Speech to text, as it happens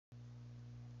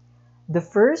The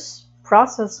first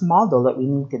process model that we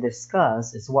need to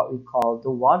discuss is what we call the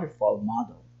waterfall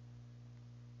model.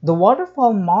 The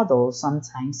waterfall model,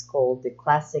 sometimes called the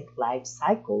classic life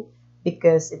cycle,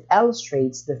 because it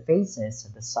illustrates the phases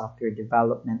of the software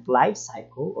development life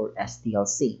cycle, or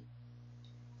SDLC.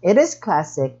 It is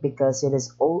classic because it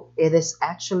is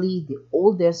actually the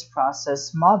oldest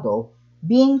process model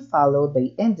being followed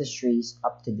by industries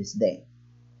up to this day.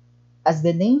 As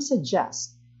the name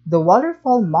suggests, the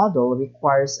waterfall model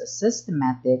requires a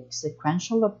systematic,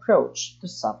 sequential approach to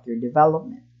software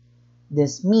development.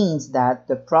 This means that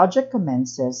the project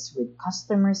commences with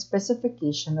customer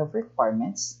specification of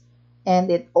requirements,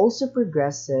 and it also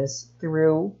progresses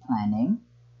through planning,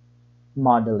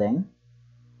 modeling,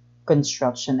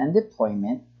 construction and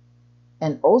deployment,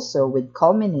 and also with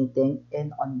culminating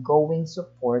in ongoing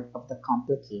support of the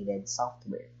complicated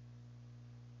software.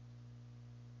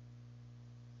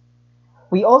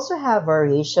 We also have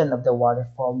variation of the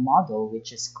waterfall model,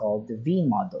 which is called the V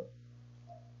model.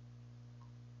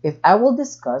 If I will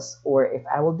discuss or if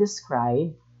I will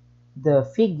describe the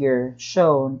figure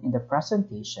shown in the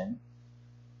presentation,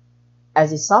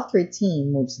 as a software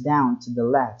team moves down to the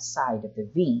left side of the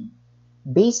V,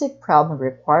 basic problem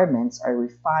requirements are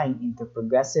refined into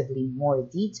progressively more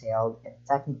detailed and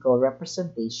technical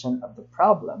representation of the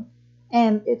problem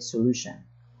and its solution.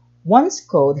 Once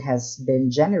code has been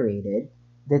generated,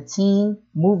 the team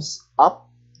moves up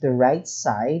the right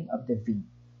side of the V,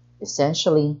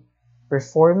 essentially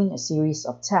performing a series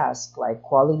of tasks like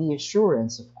quality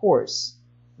assurance, of course,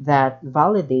 that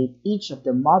validate each of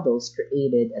the models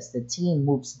created as the team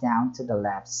moves down to the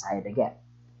left side again.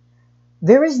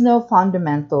 There is no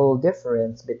fundamental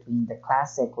difference between the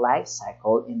classic life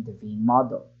cycle and the V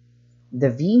model. The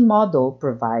V model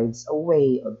provides a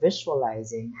way of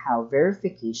visualizing how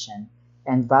verification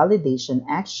and validation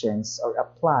actions are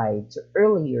applied to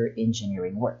earlier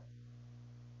engineering work.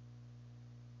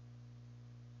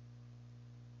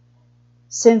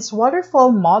 Since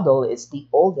waterfall model is the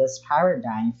oldest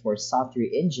paradigm for software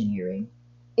engineering,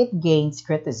 it gains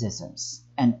criticisms,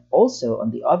 and also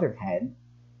on the other hand,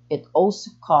 it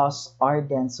also costs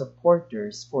ardent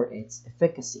supporters for its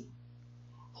efficacy.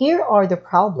 Here are the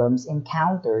problems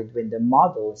encountered when the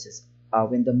model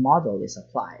is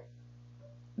applied.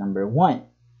 Number 1.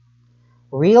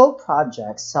 Real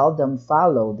projects seldom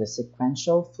follow the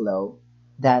sequential flow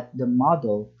that the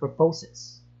model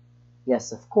proposes.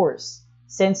 Yes, of course,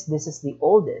 since this is the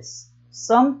oldest,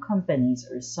 some companies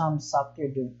or some software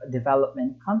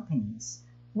development companies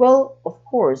will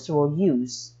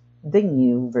use the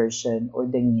new version or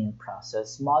the new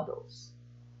process models.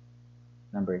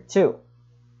 Number 2.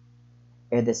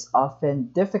 It is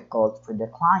often difficult for the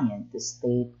client to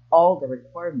state all the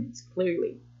requirements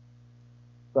clearly.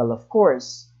 Well, of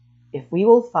course, if we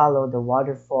will follow the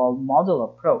waterfall model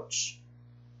approach,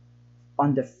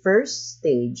 on the first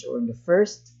stage or in the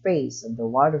first phase of the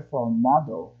waterfall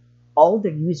model, all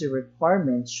the user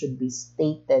requirements should be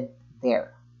stated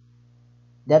there.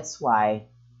 That's why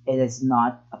it is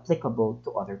not applicable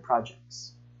to other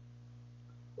projects.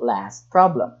 Last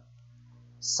problem.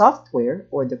 Software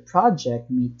or the project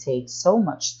may take so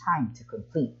much time to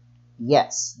complete.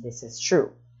 Yes, this is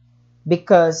true.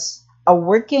 Because a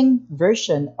working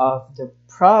version of the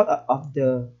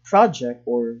project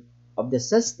or of the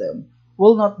system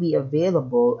will not be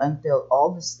available until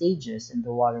all the stages in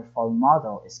the waterfall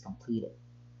model is completed.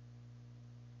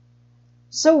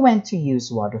 So when to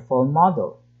use waterfall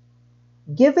model?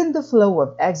 Given the flow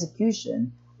of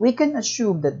execution, we can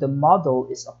assume that the model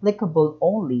is applicable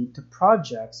only to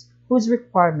projects whose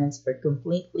requirements are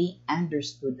completely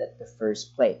understood at the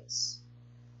first place.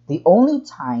 The only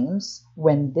times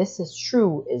when this is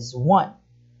true is 1.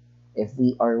 If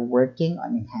we are working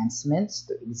on enhancements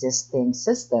to existing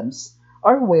systems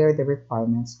or where the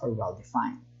requirements are well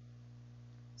defined.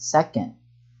 Second,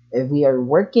 if we are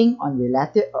working on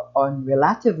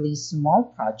relatively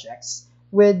small projects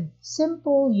with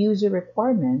simple user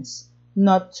requirements,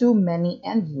 not too many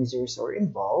end users are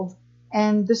involved,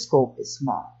 and the scope is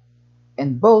small.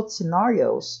 In both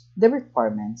scenarios, the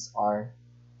requirements are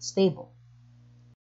stable.